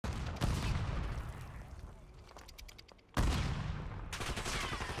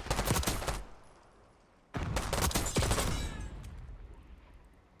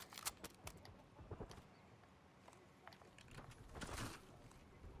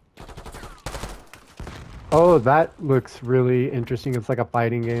Oh, that looks really interesting. It's like a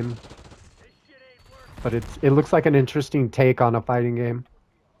fighting game, but it looks like an interesting take on a fighting game.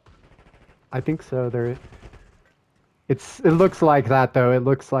 I think so. It looks like that though. It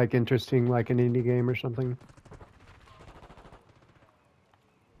looks like interesting, like an indie game or something.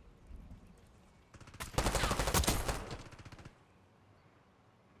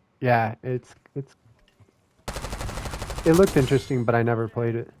 Yeah, it looked interesting, but I never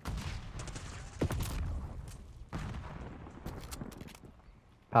played it.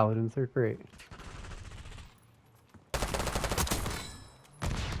 Paladins are great.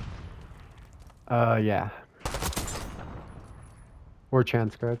 Yeah. Or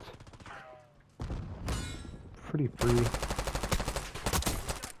chance cards. Pretty free.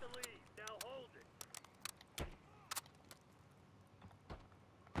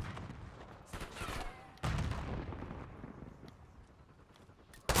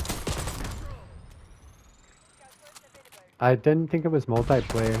 I didn't think it was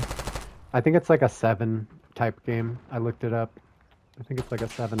multiplayer. I think it's like a 7 type game. I looked it up. I think it's like a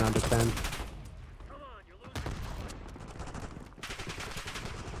 7 out of 10.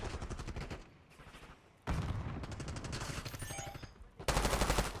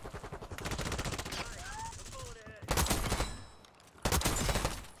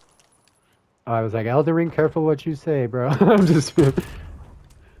 I was like, Elden Ring, careful what you say, bro. I'm just...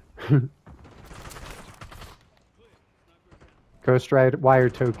 Wire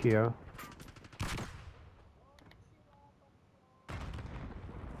Tokyo.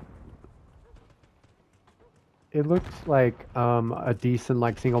 It looks like a decent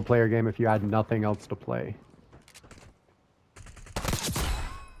like single player game if you had nothing else to play.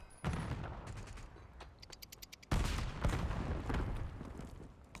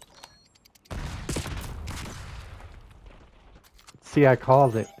 See, I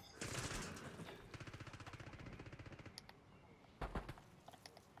called it.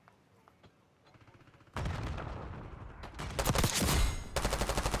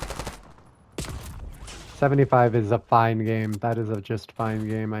 $75 is a fine game. That is a just fine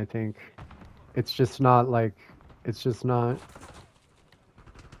game, I think. It's just not like... It's just not...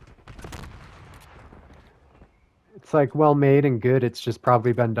 It's like well made and good. It's just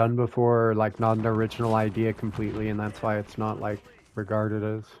probably been done before, or like not an original idea completely, and that's why it's not like regarded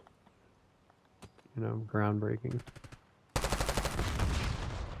as, you know, groundbreaking.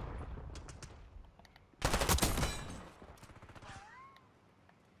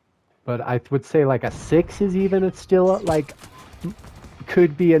 But I would say like a 6 is even, it's still like,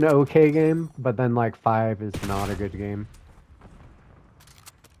 could be an okay game, but then like 5 is not a good game.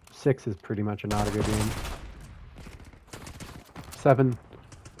 6 is pretty much not a good game. 7.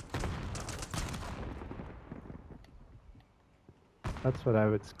 That's what I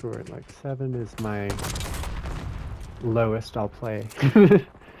would score it. Like 7 is my lowest I'll play.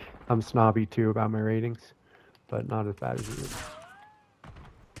 I'm snobby too about my ratings, but not as bad as you.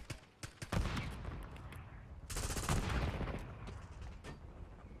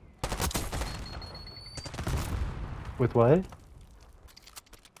 With what?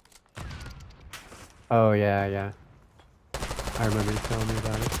 Oh yeah, yeah. I remember you telling me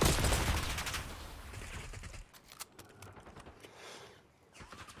about it.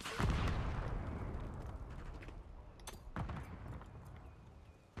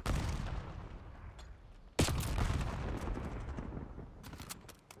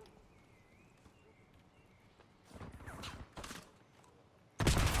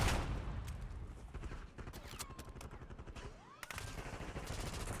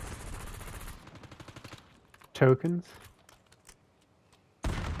 Tokens?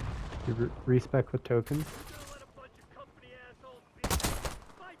 You respec with tokens?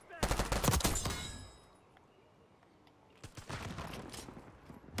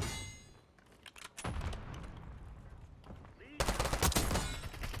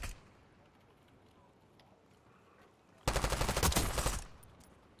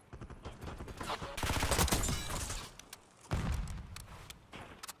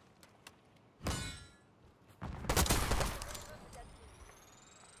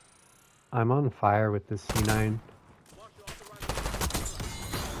 I'm on fire with this C9.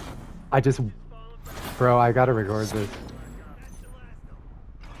 Bro, I gotta record this.